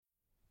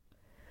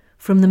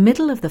From the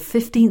middle of the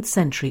 15th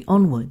century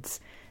onwards,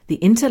 the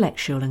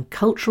intellectual and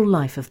cultural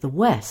life of the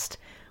West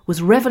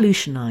was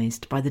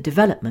revolutionised by the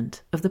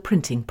development of the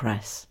printing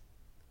press.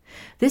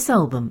 This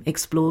album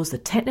explores the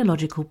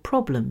technological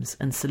problems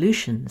and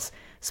solutions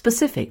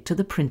specific to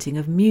the printing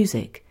of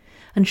music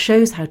and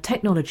shows how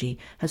technology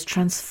has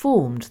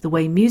transformed the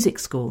way music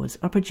scores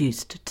are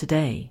produced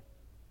today.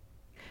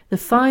 The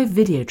 5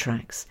 video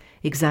tracks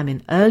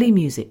examine early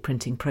music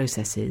printing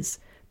processes,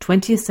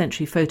 20th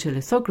century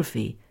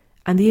photolithography,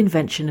 and the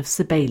invention of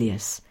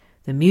Sibelius,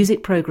 the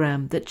music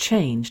program that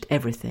changed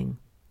everything.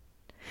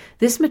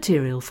 This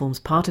material forms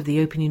part of the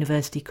Open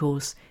University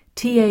course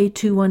TA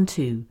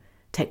 212,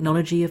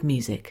 Technology of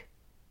Music.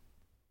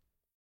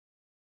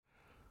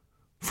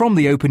 From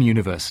the Open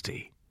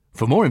University.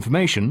 For more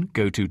information,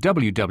 go to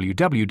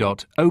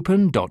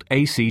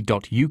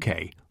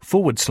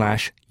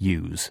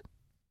www.open.ac.uk/use.